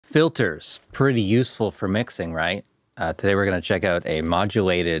Filters, pretty useful for mixing, right? Today we're going to check out a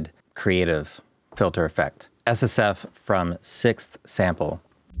modulated creative filter effect. SSF from 6th sample.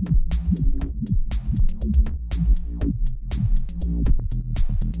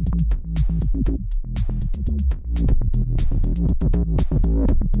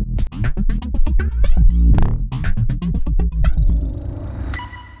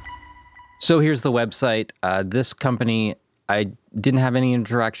 So here's the website. This company, I didn't have any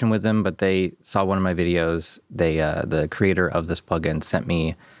interaction with them, but they saw one of my videos. The creator of this plugin sent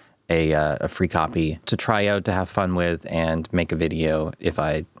me a free copy to try out, to have fun with, and make a video if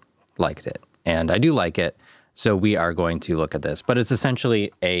I liked it. And I do like it, so we are going to look at this. But it's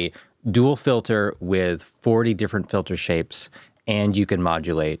essentially a dual filter with 40 different filter shapes, and you can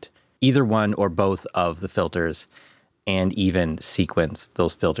modulate either one or both of the filters and even sequence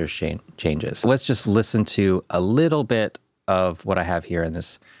those filter changes. Let's just listen to a little bit of what I have here in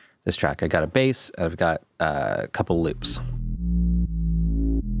this track. I got a bass, I've got a couple loops.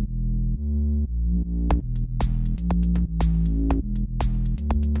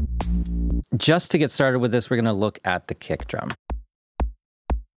 Just to get started with this, we're going to look at the kick drum.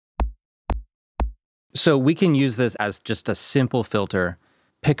 So we can use this as just a simple filter.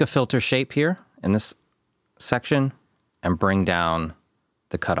 Pick a filter shape here in this section and bring down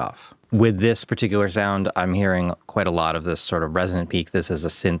the cutoff. With this particular sound, I'm hearing quite a lot of this sort of resonant peak. This is a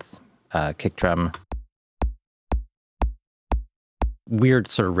synth kick drum.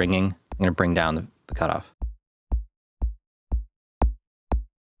 Weird sort of ringing. I'm going to bring down the cutoff.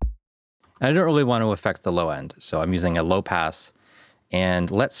 And I don't really want to affect the low end, so I'm using a low pass.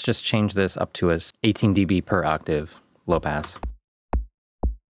 And let's just change this up to a 18 dB per octave low pass.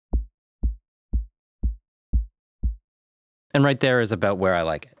 And right there is about where I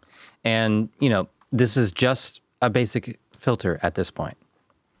like it. And, you know, this is just a basic filter at this point.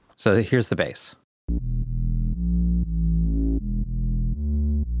 So here's the bass.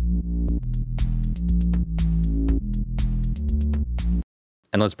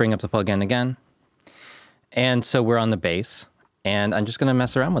 And let's bring up the plugin again. And so we're on the bass, and I'm just going to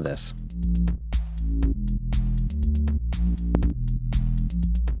mess around with this.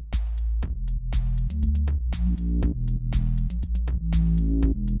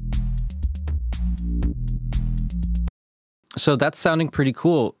 So that's sounding pretty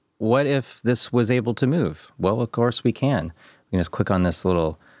cool. What if this was able to move? Well, of course we can. We can just click on this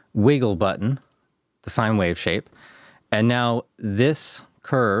little wiggle button, the sine wave shape. And now this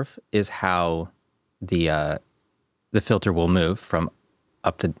curve is how the filter will move from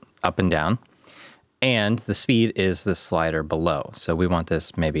up and down. And the speed is the slider below. So we want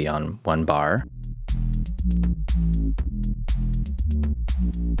this maybe on 1 bar.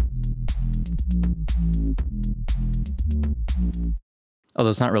 Although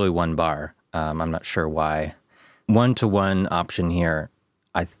it's not really 1 bar. I'm not sure why. 1-to-1 option here.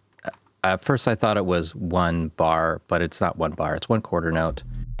 At first I thought it was 1 bar, but it's not 1 bar. It's 1/4 note.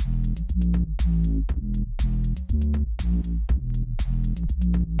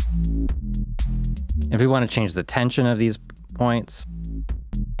 If we want to change the tension of these points,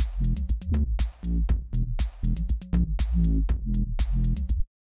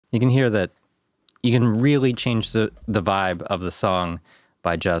 you can hear that you can really change the vibe of the song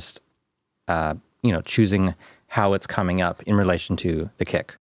by just, you know, choosing how it's coming up in relation to the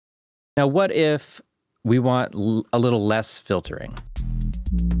kick. Now, what if we want a little less filtering?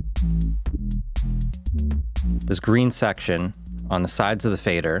 This green section on the sides of the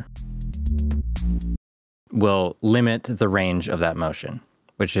fader will limit the range of that motion,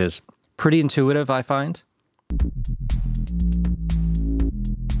 which is pretty intuitive, I find.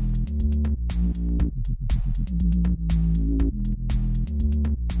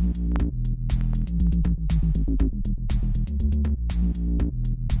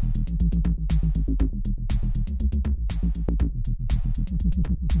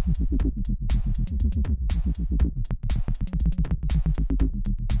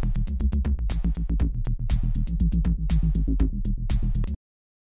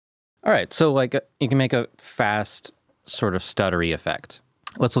 All right, so like you can make a fast sort of stuttery effect.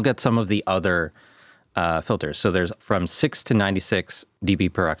 Let's look at some of the other filters. So there's from 6 to 96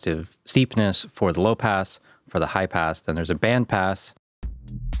 dB per octave steepness for the low pass, for the high pass. Then there's a band pass.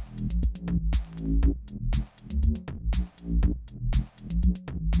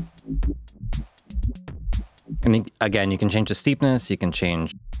 And again, you can change the steepness, you can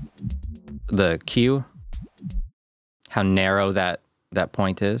change the Q, how narrow that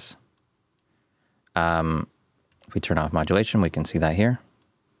point is. If we turn off modulation, we can see that here,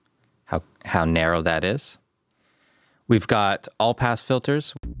 how narrow that is. We've got all pass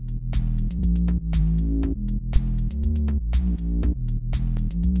filters.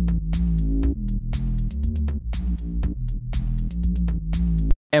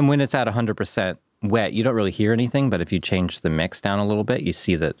 And when it's at 100% wet, you don't really hear anything, but if you change the mix down a little bit, you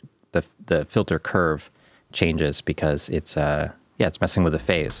see that the filter curve changes because it's it's messing with the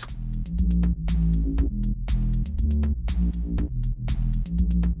phase.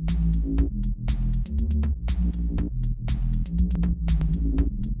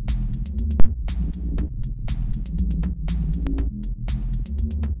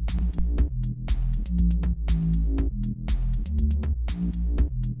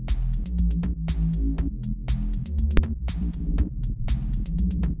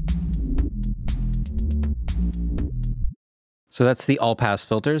 So that's the all-pass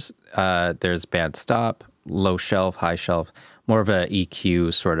filters. There's band stop, low shelf, high shelf, more of a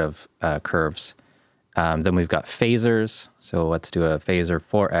EQ sort of curves. Then we've got phasers. So let's do a phaser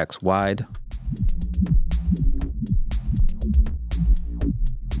 4x wide.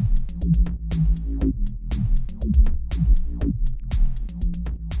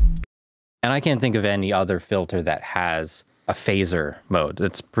 And I can't think of any other filter that has a phaser mode.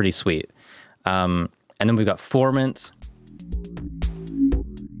 That's pretty sweet. And then we've got Formant.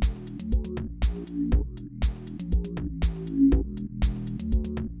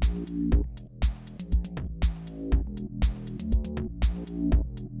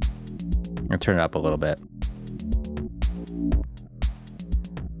 I'll turn it up a little bit.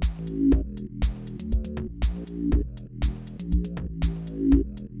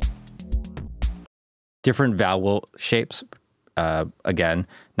 Different vowel shapes. Again,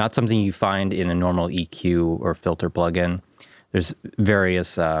 not something you find in a normal EQ or filter plugin. There's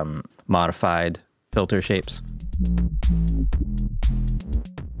various modified filter shapes.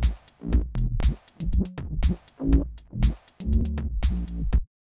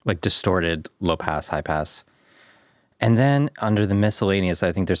 Like distorted, low pass, high pass. And then under the miscellaneous,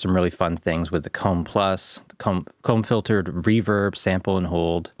 I think there's some really fun things with the Comb Plus, the comb filtered reverb, sample and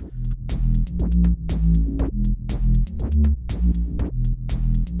hold.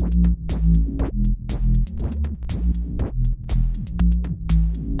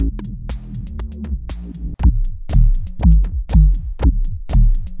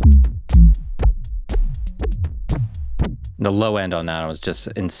 The low end on that was just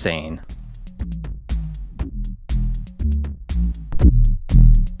insane.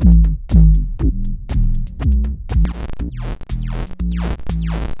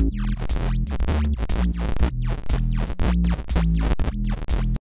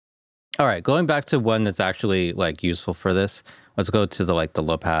 All right, going back to one that's actually like useful for this, let's go to the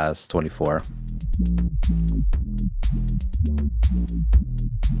low pass 24.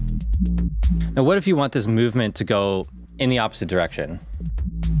 Now, what if you want this movement to go in the opposite direction?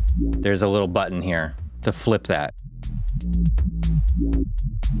 There's a little button here to flip that.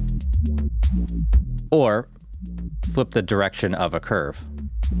 Or flip the direction of a curve.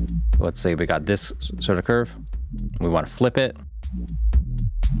 Let's say we got this sort of curve. We want to flip it.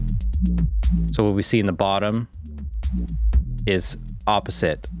 So what we see in the bottom is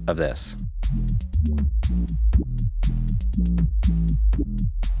opposite of this.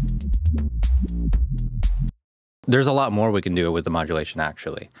 There's a lot more we can do with the modulation,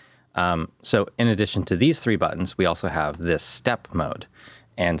 actually. So in addition to these three buttons, we also have this step mode.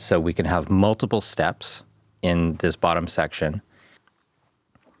 And so we can have multiple steps in this bottom section.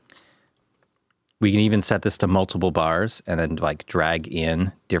 We can even set this to multiple bars and then like drag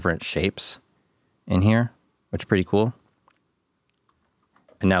in different shapes in here, which is pretty cool.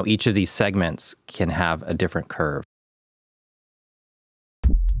 And now each of these segments can have a different curve.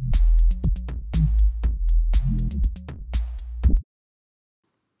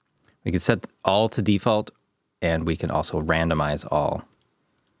 We can set all to default, and we can also randomize all.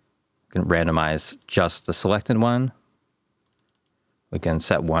 We can randomize just the selected one. We can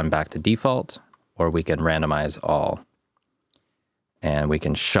set one back to default, or we can randomize all. And we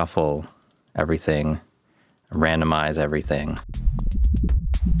can shuffle everything, randomize everything.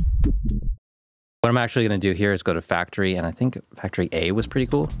 What I'm actually going to do here is go to factory, and I think factory A was pretty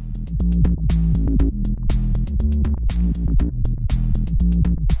cool.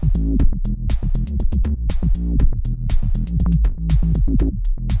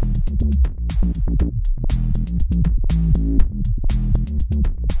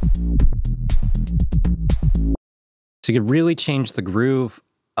 So you could really change the groove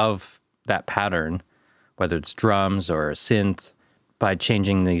of that pattern, whether it's drums or a synth, by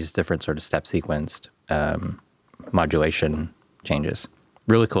changing these different sort of step sequenced modulation changes.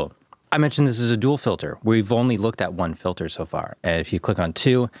 Really cool. I mentioned this is a dual filter. We've only looked at one filter so far. And if you click on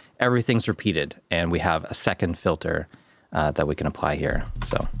 2, everything's repeated, and we have a second filter that we can apply here.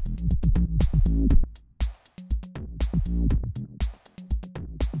 So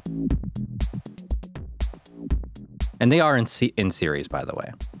And they are in series, by the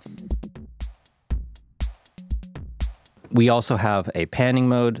way. We also have a panning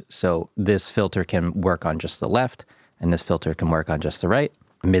mode, so this filter can work on just the left, and this filter can work on just the right.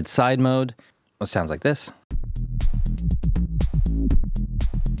 Mid-side mode, it sounds like this.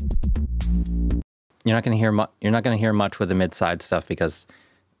 You're not going to hear much with the mid-side stuff because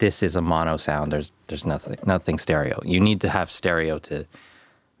this is a mono sound. There's nothing stereo. You need to have stereo to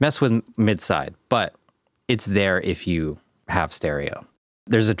mess with mid-side, but it's there if you have stereo.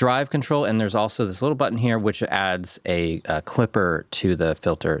 There's a drive control, and there's also this little button here which adds a clipper to the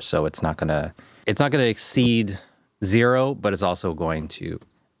filter, so it's not gonna exceed 0, but it's also going to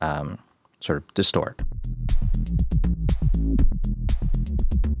sort of distort.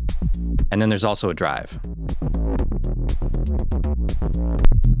 And then there's also a drive.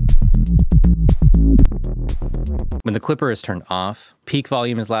 When the clipper is turned off, peak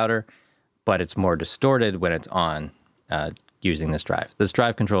volume is louder, but it's more distorted when it's on using this drive. This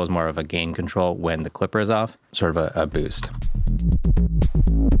drive control is more of a gain control when the clipper is off, sort of a boost.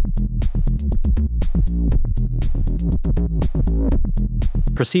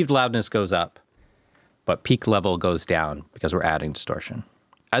 Perceived loudness goes up, but peak level goes down because we're adding distortion.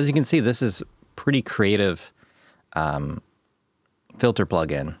 As you can see, this is pretty creative filter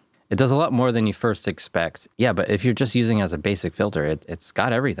plugin. It does a lot more than you first expect. Yeah, but if you're just using it as a basic filter, it's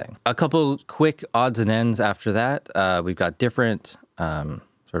got everything. A couple quick odds and ends after that. We've got different sort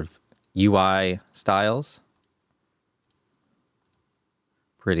of UI styles.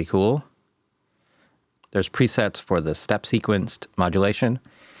 Pretty cool. There's presets for the step sequenced modulation,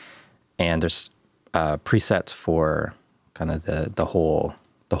 and there's presets for kind of the whole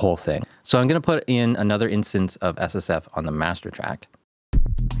thing. So I'm going to put in another instance of SSF on the master track.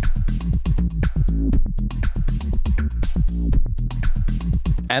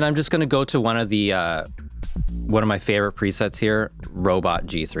 And I'm just going to go to one of my favorite presets here, Robot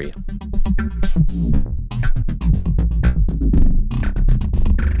G3.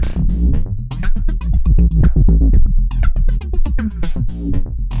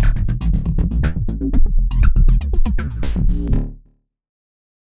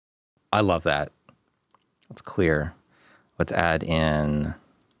 I love that. It's clear. Let's add in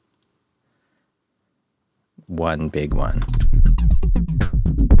one big one.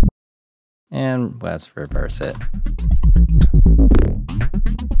 And let's reverse it.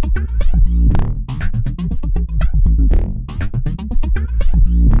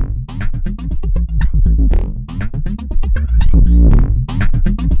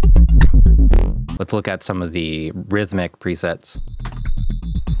 Let's look at some of the rhythmic presets.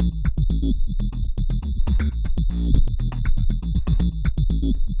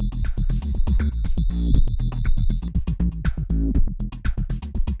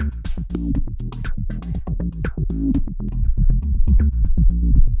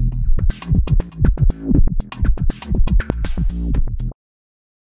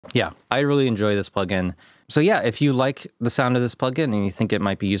 Yeah, I really enjoy this plugin. So yeah, if you like the sound of this plugin and you think it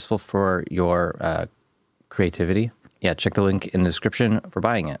might be useful for your creativity, yeah, check the link in the description for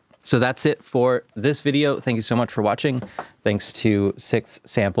buying it. So that's it for this video. Thank you so much for watching. Thanks to 6th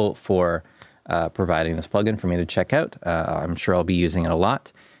Sample for providing this plugin for me to check out. I'm sure I'll be using it a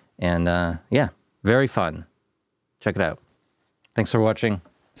lot. And yeah, very fun. Check it out. Thanks for watching.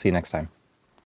 See you next time.